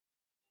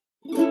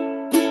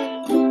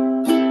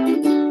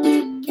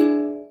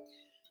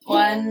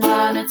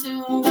on a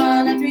 2,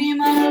 on a 3,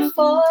 on a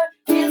 4.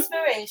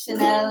 Inspiration,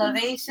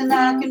 elevation,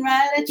 knocking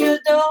right at your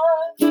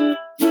door.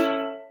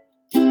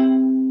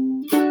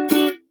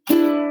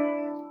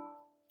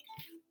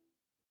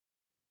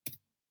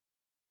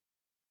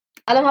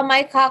 Aloha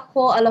mai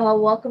kako, aloha,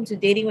 welcome to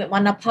Dating with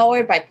Mana,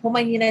 powered by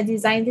Pomahina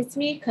Designs. It's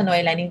me,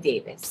 Kanoi Lenny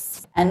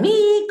Davis. And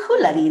me,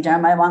 Kulani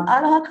Jarmaiwang,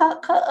 aloha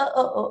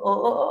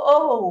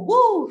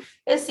woo!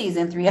 It's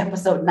season 3,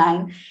 episode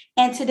 9.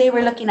 And today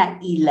we're looking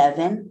at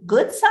 11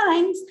 good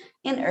signs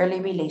in early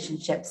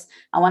relationships.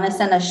 I want to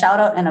send a shout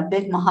out and a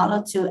big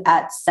mahalo to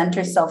at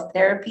Center Self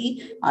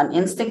Therapy on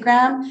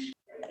Instagram.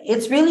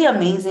 It's really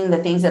amazing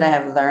the things that I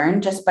have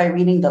learned just by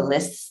reading the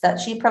lists that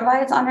she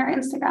provides on her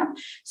Instagram.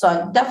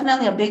 So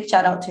definitely a big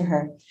shout out to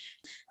her.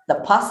 The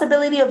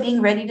possibility of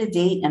being ready to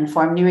date and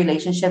form new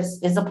relationships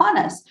is upon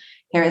us.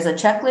 Here is a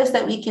checklist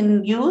that we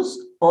can use,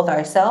 both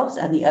ourselves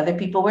and the other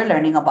people we're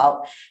learning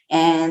about.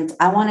 And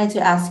I wanted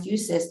to ask you,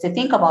 sis, to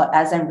think about,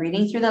 as I'm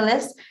reading through the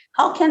list,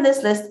 how can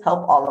this list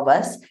help all of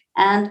us?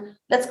 And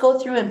let's go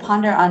through and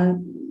ponder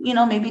on,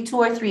 maybe 2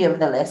 or 3 of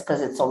the list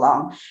because it's so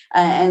long,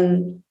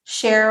 and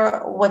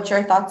share what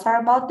your thoughts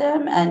are about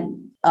them.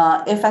 And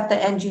if at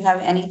the end you have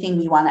anything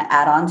we want to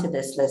add on to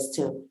this list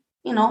too,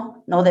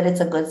 know that it's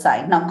a good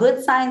sign. Now,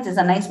 good signs is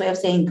a nice way of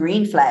saying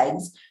green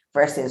flags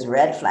versus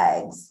red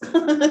flags.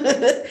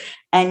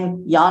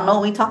 And y'all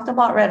know we talked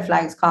about red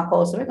flags,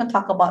 Kako, so we're going to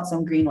talk about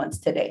some green ones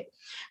today.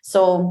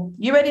 So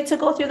you ready to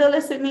go through the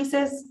list with me,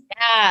 sis?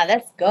 Yeah,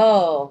 let's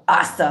go.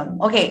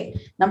 Awesome. Okay,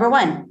 number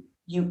 1,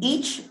 you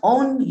each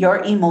own your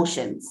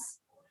emotions,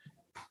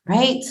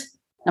 right?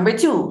 Number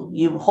 2,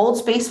 you hold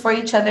space for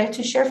each other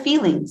to share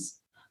feelings.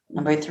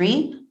 Number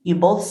 3, you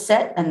both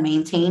set and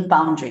maintain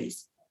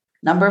boundaries.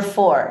 Number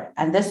 4,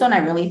 and this one I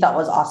really thought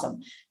was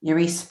awesome, you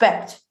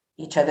respect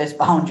each other's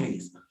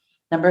boundaries.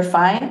 Number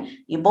 5,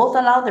 you both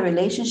allow the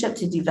relationship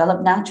to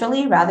develop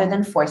naturally rather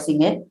than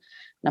forcing it.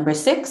 Number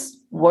 6,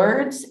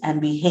 words and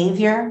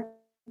behavior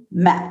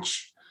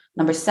match.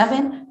 Number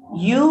 7,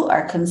 you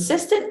are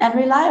consistent and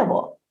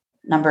reliable.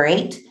 Number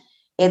 8,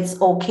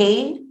 it's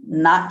okay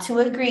not to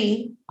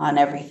agree on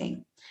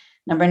everything.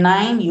 Number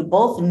 9, you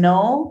both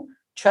know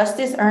trust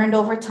is earned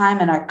over time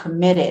and are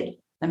committed.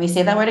 Let me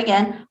say that word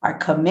again, are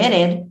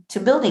committed to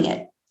building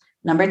it.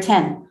 Number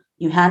 10,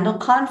 you handle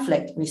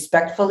conflict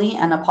respectfully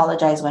and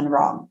apologize when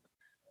wrong.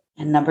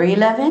 And number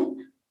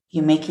 11,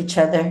 you make each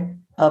other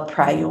a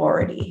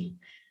priority.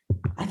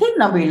 I think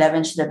number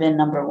 11 should have been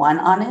number 1,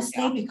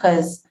 honestly,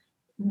 because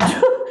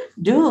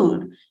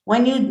dude,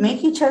 when you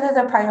make each other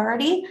the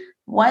priority,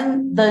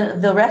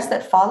 the rest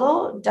that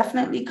follow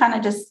definitely kind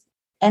of just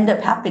end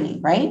up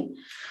happening, right?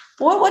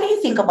 What do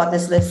you think about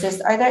this list,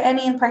 sis? Are there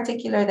any in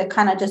particular that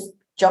kind of just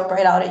jump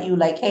right out at you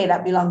like, hey,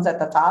 that belongs at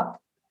the top?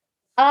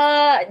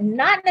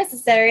 Not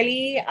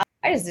necessarily.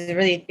 I just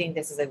really think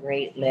this is a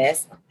great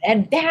list.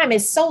 And damn,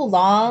 it's so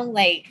long.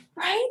 Like,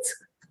 right?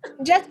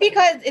 Just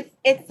because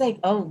it's like,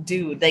 oh,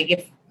 dude, like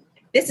if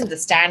this is the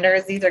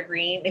standards, these are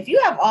green. If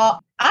you have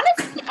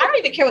honestly, I don't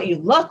even care what you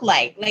look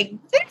like. Like,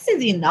 this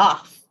is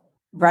enough.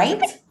 Right?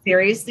 Like,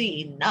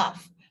 seriously,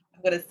 enough.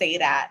 I'm going to say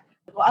that.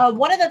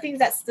 One of the things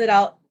that stood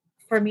out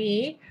for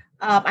me,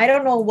 I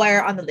don't know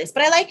where on the list,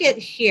 but I like it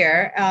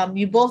here.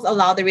 You both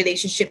allow the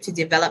relationship to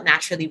develop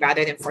naturally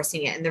rather than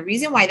forcing it. And the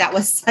reason why that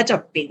was such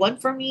a big one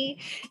for me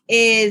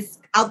is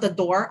out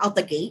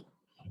the gate,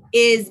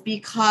 is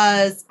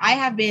because I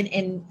have been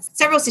in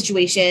several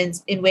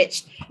situations in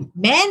which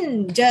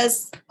men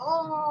just,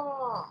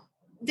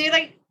 they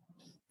like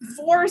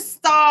force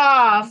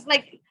stuff.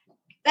 Like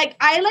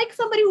I like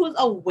somebody who's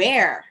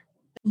aware,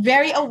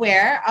 very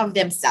aware of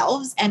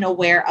themselves and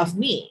aware of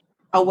me,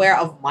 aware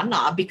of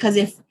Mana, because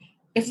if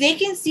they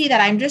can see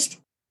that I'm just,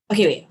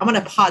 okay, wait, I'm going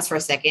to pause for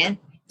a second,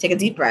 take a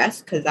deep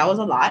breath, because that was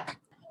a lot.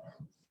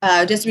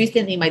 Just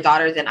recently, my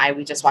daughters and I,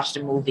 we just watched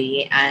a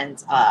movie,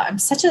 and I'm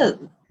such a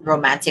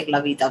romantic,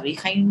 lovey-dovey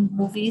kind of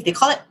movie. They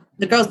call it,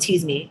 the girls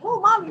tease me,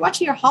 oh, Mom, you're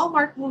watching your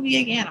Hallmark movie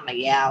again? I'm like,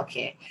 yeah,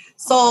 okay.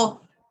 So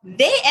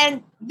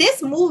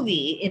this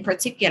movie in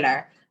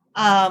particular,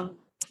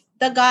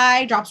 the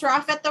guy drops her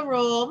off at the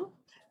room,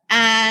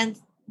 and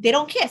they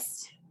don't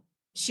kiss.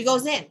 She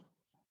goes in.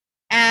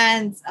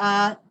 And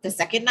the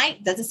second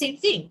night does the same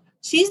thing.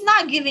 She's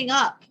not giving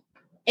up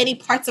any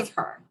parts of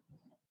her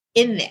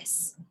in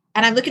this.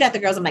 And I'm looking at the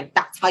girls, I'm like,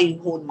 that's how you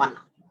hold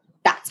Mana.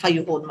 That's how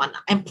you hold Mana.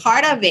 And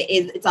part of it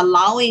is it's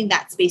allowing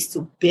that space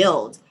to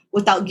build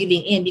without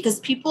giving in,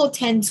 because people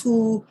tend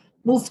to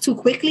move too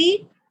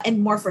quickly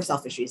and more for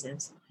selfish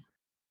reasons.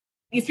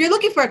 If you're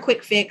looking for a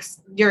quick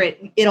fix,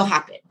 it'll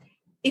happen.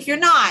 If you're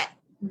not,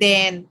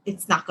 then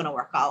it's not going to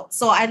work out.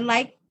 So I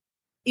like,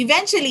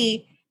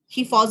 eventually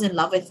he falls in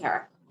love with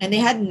her, and they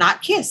had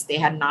not kissed. They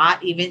had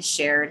not even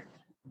shared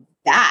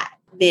that.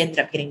 They ended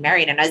up getting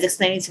married. And I was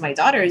explaining to my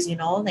daughters,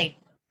 like,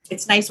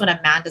 it's nice when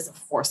a man doesn't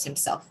force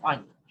himself on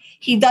you.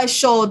 He does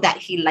show that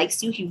he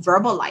likes you. He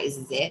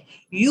verbalizes it.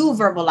 You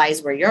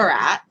verbalize where you're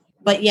at,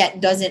 but yet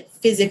doesn't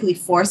physically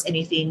force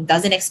anything,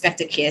 doesn't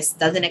expect a kiss,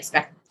 doesn't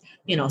expect,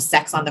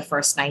 sex on the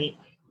first night.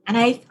 And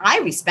I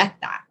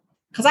respect that.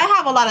 because I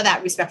have a lot of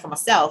that respect for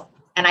myself,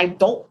 and I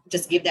don't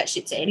just give that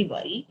shit to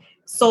anybody.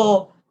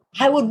 So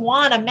I would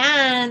want a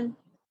man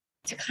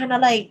to kind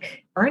of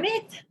like earn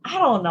it. I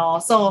don't know.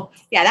 So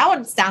yeah, that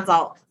one stands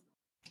out.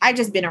 I've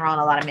just been around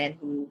a lot of men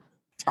who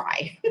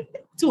try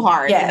too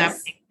hard, and I'm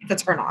Yes.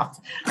 it's a turn off.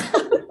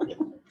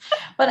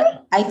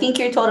 But I think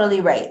you're totally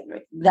right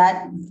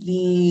that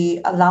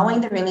the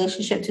allowing the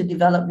relationship to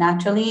develop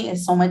naturally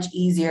is so much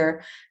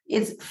easier.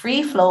 It's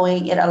free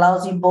flowing. It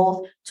allows you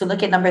both to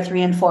look at number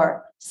 3 and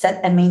 4, set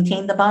and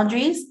maintain the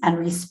boundaries and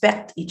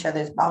respect each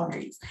other's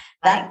boundaries.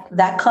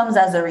 That comes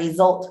as a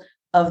result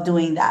of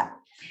doing that.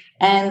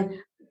 And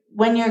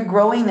when you're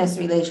growing this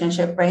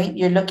relationship, right,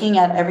 you're looking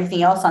at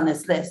everything else on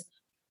this list.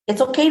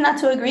 It's okay not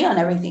to agree on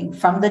everything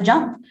from the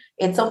jump.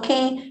 It's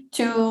okay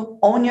to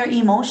own your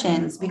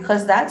emotions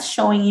because that's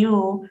showing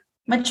you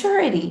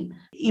maturity.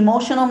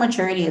 Emotional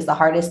maturity is the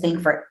hardest thing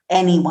for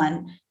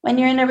anyone when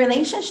you're in a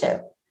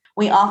relationship.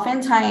 We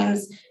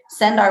oftentimes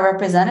send our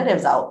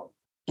representatives out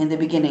in the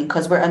beginning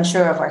because we're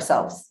unsure of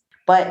ourselves.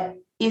 But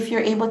if you're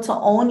able to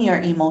own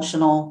your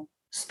emotional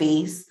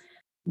space,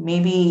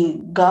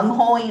 maybe gung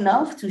ho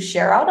enough to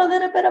share out a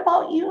little bit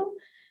about you,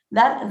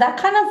 that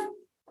kind of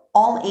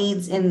all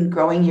aids in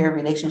growing your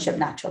relationship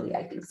naturally.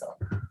 I think so.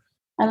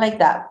 I like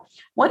that.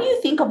 What do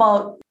you think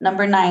about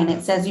number 9?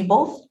 It says you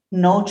both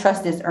know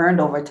trust is earned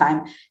over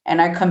time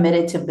and are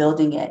committed to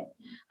building it.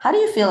 How do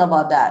you feel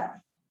about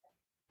that?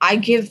 I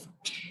give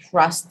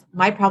trust.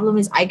 My problem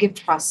is I give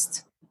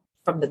trust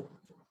from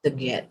the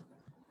get.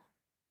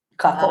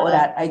 Kako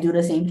that. I do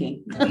the same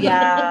thing.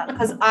 Yeah,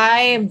 because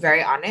I am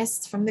very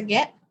honest from the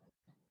get.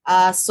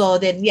 So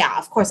then, yeah,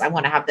 of course, I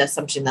want to have the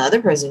assumption the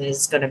other person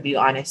is going to be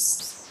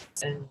honest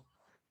and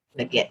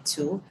the get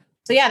too.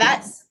 So yeah,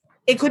 Yes.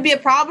 it could be a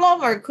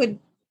problem, or it could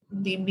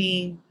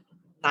be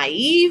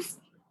naive,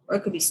 or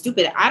it could be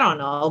stupid. I don't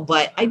know,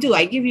 but I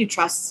give you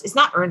trust. It's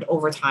not earned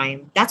over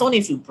time. That's only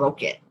if you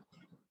broke it.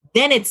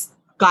 Then it's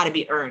got to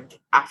be earned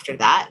after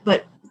that.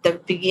 But the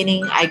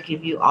beginning, I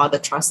give you all the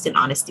trust and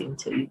honesty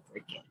until you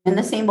break it. In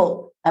the same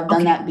boat. I've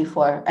done that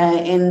before.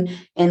 In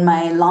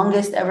my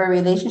longest ever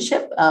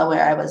relationship,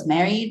 where I was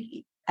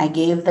married, I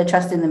gave the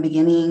trust in the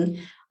beginning,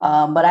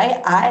 but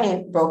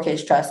I broke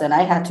his trust, and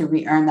I had to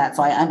re-earn that.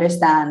 So I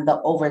understand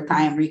the over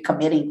time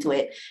recommitting to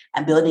it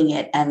and building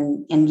it.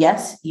 And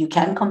yes, you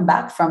can come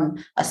back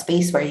from a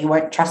space where you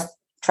weren't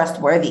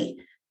trustworthy.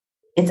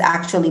 It's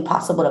actually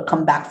possible to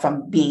come back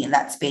from being in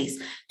that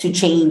space, to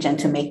change and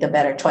to make the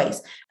better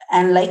choice.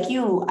 And like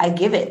you, I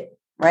give it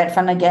right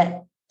from the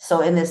get.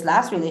 So in this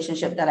last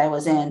relationship that I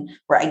was in,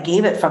 where I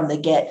gave it from the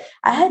get,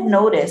 I had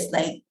noticed,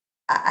 like,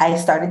 I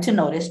started to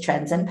notice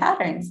trends and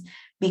patterns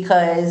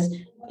because,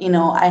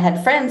 I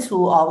had friends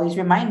who always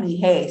remind me,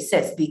 hey,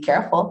 sis, be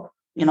careful,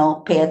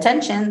 pay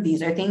attention.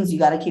 These are things you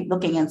got to keep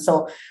looking. And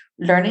so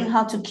learning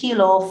how to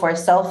kilo for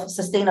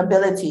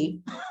self-sustainability,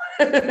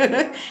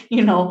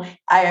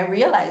 I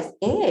realized,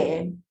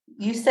 hey,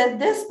 you said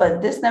this,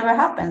 but this never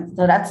happened.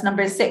 So that's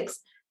number 6.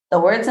 The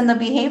words and the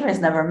behaviors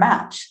never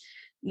match.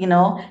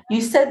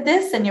 You said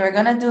this and you were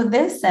going to do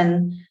this.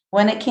 And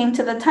when it came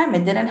to the time,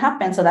 it didn't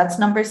happen. So that's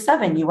number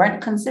 7. You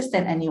weren't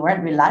consistent and you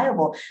weren't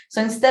reliable.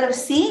 So instead of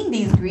seeing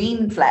these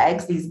green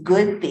flags, these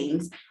good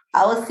things,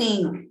 I was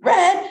seeing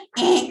red,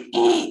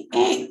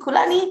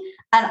 kulani.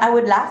 And I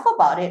would laugh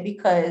about it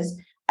because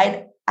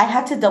I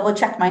had to double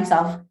check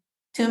myself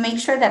to make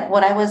sure that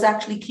what I was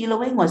actually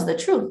kiloing was the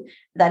truth,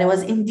 that it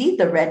was indeed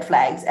the red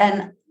flags.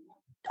 And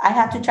I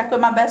had to check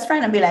with my best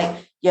friend and be like,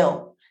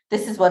 yo,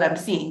 this is what I'm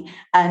seeing.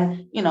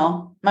 And,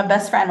 my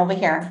best friend over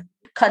here,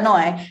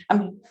 Kanoi,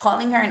 I'm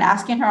calling her and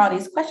asking her all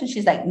these questions.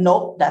 She's like,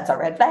 nope, that's a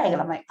red flag.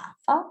 And I'm like, I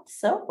thought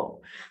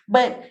so.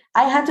 But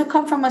I had to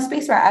come from a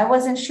space where I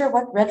wasn't sure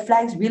what red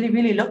flags really,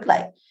 really look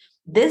like.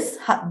 This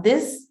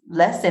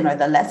lesson, or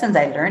the lessons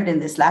I learned in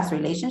this last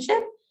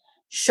relationship,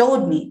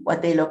 showed me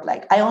what they look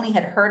like. I only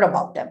had heard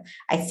about them.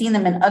 I'd seen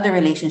them in other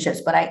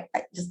relationships, but I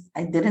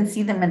didn't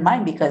see them in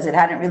mine because it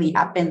hadn't really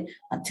happened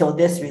until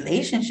this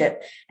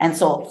relationship. And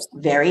so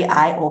very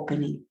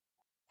eye-opening.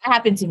 That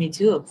happened to me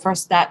too.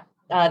 First, that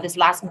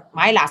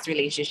my last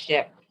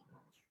relationship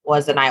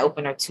was an eye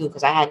opener too,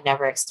 because I had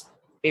never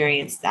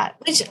experienced that.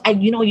 Which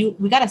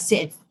we gotta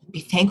sit and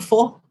be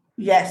thankful.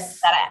 Yes,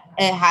 that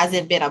it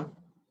hasn't been a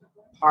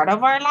part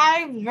of our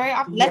lives very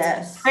often.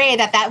 Let's pray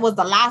that was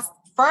the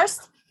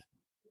first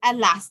and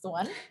last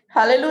one.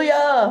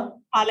 Hallelujah.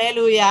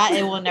 Hallelujah.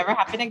 It will never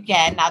happen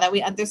again. Now that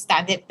we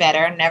understand it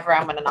better, never.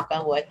 I'm going to knock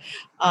on wood.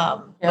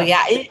 But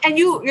yeah, and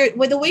you're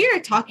with the way you're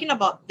talking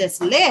about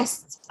this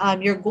list,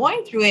 you're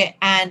going through it,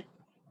 and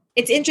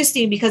it's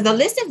interesting because the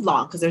list is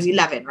long because there's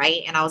 11,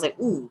 right? And I was like,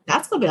 ooh,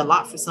 that's going to be a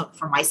lot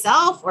for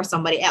myself or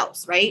somebody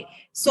else, right?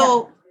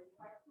 So,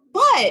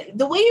 but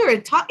the way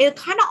you're talking, it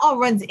kind of all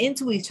runs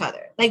into each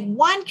other. Like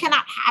one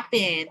cannot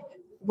happen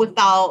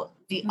without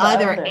the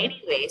other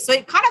anyway. So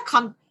it kind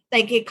of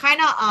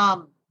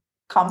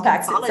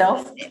compacts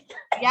itself.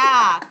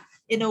 Yeah,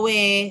 in a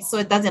way, so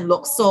it doesn't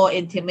look so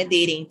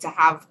intimidating to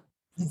have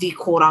the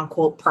quote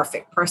unquote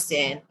perfect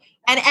person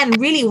And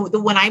really,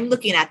 when I'm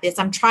looking at this,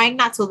 I'm trying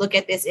not to look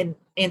at this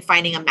in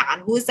finding a man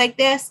who is like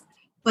this,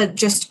 but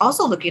just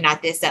also looking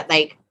at this that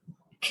like,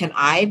 can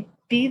I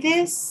be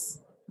this?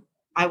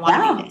 I want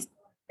to be this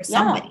for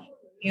somebody,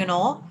 you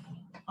know?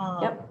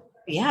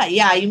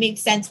 Yeah, you make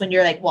sense when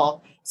you're like,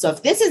 well, so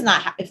if this is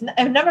not, if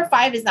number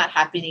 5 is not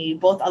happening, you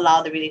both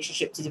allow the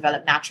relationship to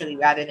develop naturally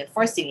rather than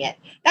forcing it.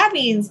 That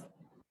means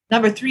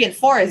number 3 and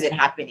 4 isn't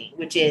happening,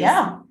 which is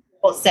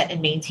both set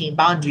and maintain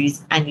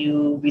boundaries and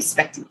you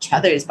respect each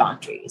other's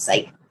boundaries.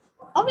 Like,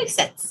 all makes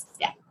sense.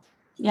 Yeah.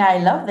 Yeah, I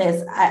love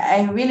this.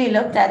 I really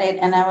looked at it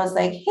and I was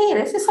like, hey,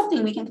 this is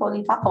something we can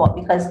totally talk about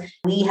because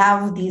we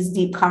have these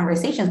deep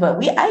conversations.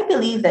 But I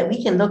believe that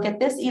we can look at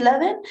this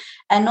 11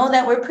 and know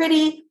that we're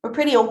pretty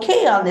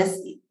okay on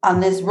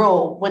this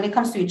role when it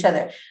comes to each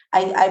other.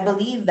 I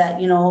believe that,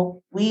 you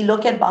know, we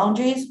look at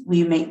boundaries,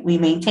 we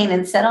maintain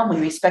and set them, we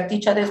respect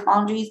each other's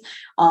boundaries.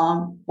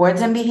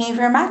 Words and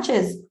behavior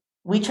matches.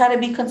 We try to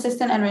be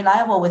consistent and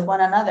reliable with one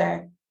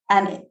another.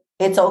 And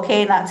it's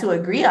okay not to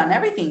agree on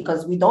everything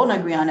because we don't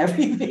agree on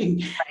everything.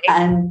 Right.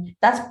 And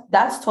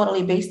that's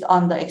totally based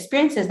on the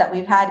experiences that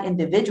we've had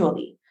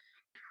individually.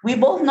 We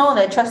both know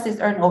that trust is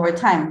earned over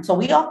time. So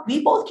we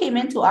both came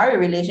into our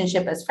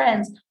relationship as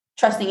friends,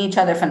 trusting each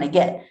other from the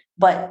get,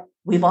 but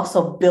we've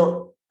also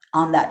built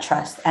on that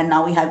trust. And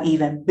now we have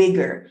even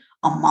bigger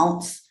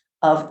amounts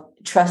of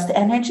trust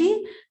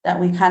energy that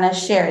we kind of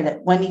share,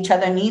 that when each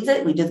other needs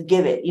it, we just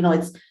give it. You know,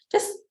 it's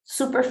just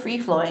super free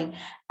flowing.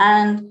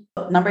 And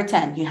number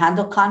 10, you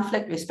handle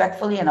conflict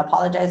respectfully and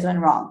apologize when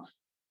wrong.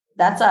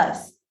 That's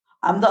us.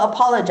 I'm the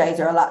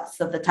apologizer lots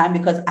of the time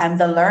because I'm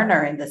the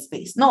learner in the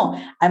space.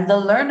 No, I'm the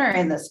learner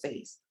in the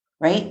space,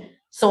 right?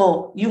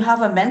 So you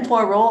have a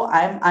mentor role.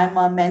 I'm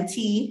a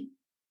mentee,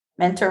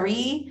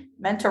 mentoree,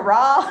 mentora.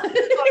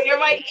 Oh, you're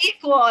my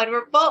equal and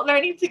we're both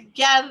learning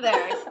together.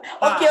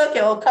 Okay,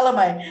 well, color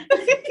mine.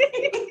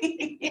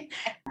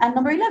 And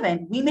number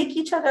 11, we make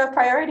each other a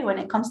priority when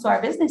it comes to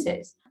our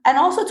businesses and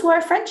also to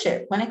our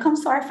friendship. When it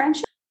comes to our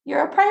friendship,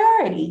 you're a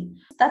priority.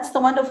 That's the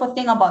wonderful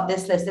thing about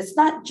this list. It's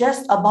not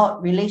just about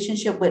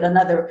relationship with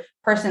another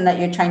person that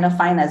you're trying to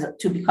find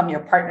to become your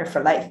partner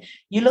for life.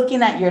 You're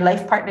looking at your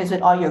life partners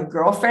with all your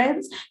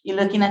girlfriends. You're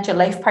looking at your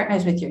life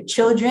partners with your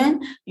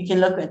children. You can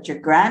look at your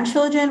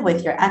grandchildren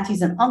with your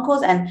aunties and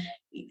uncles. And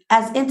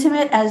as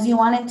intimate as you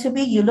want it to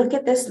be, you look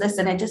at this list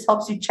and it just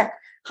helps you check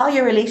how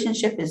your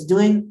relationship is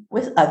doing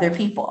with other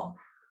people.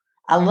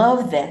 I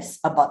love this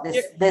about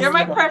this. You're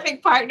my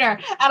perfect partner. And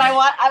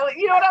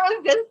you know what I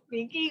was just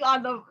thinking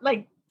on the,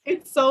 like,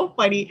 it's so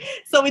funny.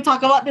 So we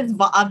talk about this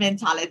va'a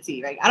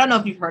mentality, right? I don't know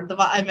if you've heard the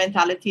va'a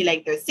mentality.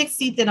 Like there's 6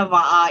 seats in a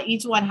va'a.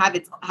 Each one has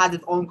its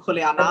own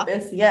kuleana.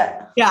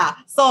 Yeah.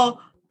 So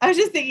I was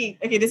just thinking,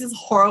 okay, this is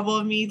horrible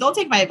of me. Don't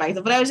take my advice,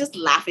 but I was just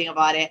laughing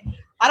about it.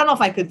 I don't know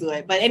if I could do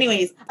it. But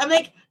anyways, I'm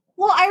like,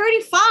 well, I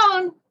already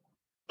found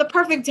the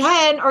perfect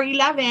 10 or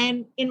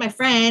 11 in my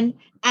friend.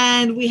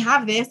 And we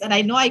have this, and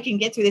I know I can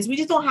get through this. We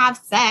just don't have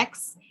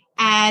sex.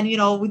 And, you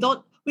know, we go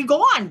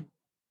on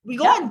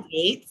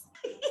dates.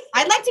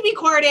 I'd like to be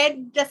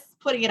courted, just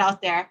putting it out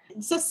there,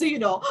 just so you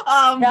know.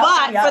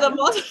 For the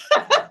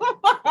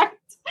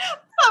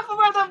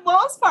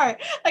most part,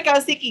 like I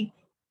was thinking,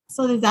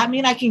 so does that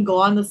mean I can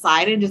go on the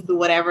side and just do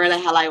whatever the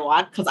hell I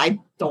want? Because I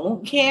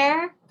don't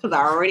care, because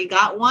I already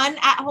got one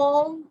at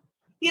home.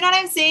 You know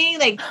what I'm saying?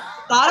 Like,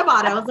 thought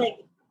about it. I was like,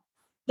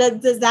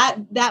 does that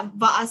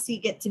va'a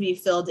seat get to be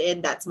filled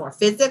in that's more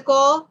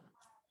physical?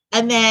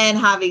 And then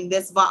having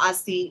this va'a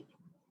seat,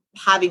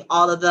 having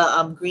all of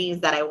the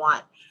greens that I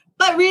want.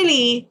 But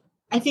really,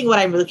 I think what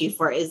I'm looking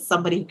for is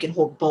somebody who can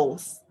hold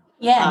both.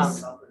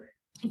 Yes.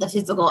 The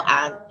physical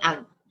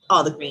and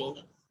all the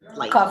green.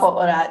 Like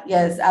that.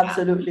 Yes,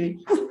 absolutely.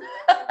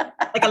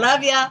 Like, I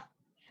love you. I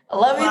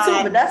love you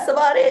too, but that's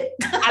about it.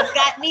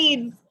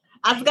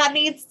 I've got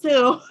needs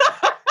too.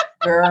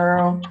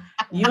 Girl,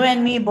 you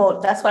and me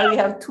both. That's why we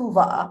have 2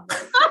 va'a.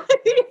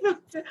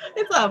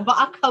 It's a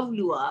va'a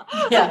kaulua.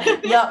 Yeah.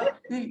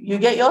 You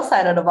get your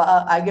side of the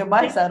va'a. I get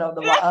my side of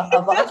the va'a.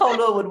 A va'a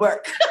kaulua would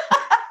work.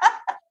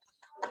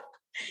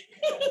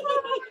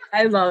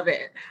 I love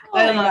it.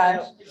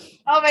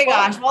 Oh my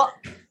gosh. Well,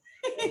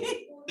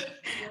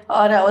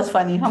 oh, that was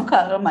funny.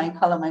 Color my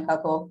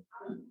kako.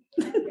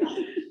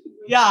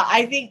 Yeah,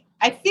 I think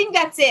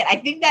that's it. I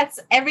think that's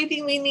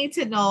everything we need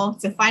to know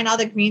to find all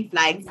the green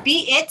flags.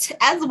 Be it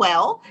as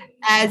well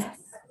as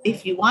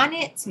if you want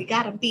it, you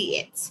gotta be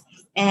it.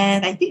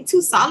 And I think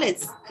 2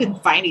 solids could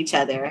find each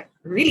other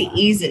really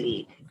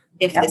easily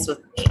if this was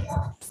me.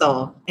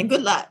 So, and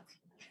good luck.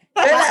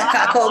 Good luck,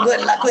 Kako.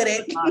 Good luck with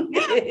it.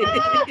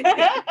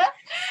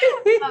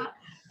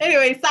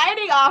 Anyway,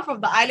 signing off from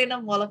the island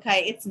of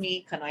Molokai, it's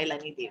me,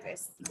 Kanoilani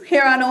Davis.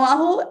 Here on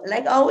Oahu,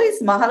 like always,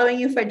 mahaloing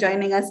you for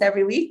joining us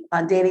every week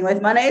on Dating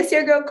with Mana. It's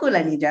your girl,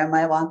 Kulani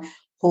Jeremiah Wong.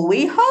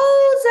 Hui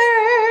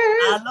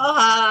Hoser.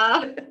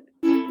 Aloha.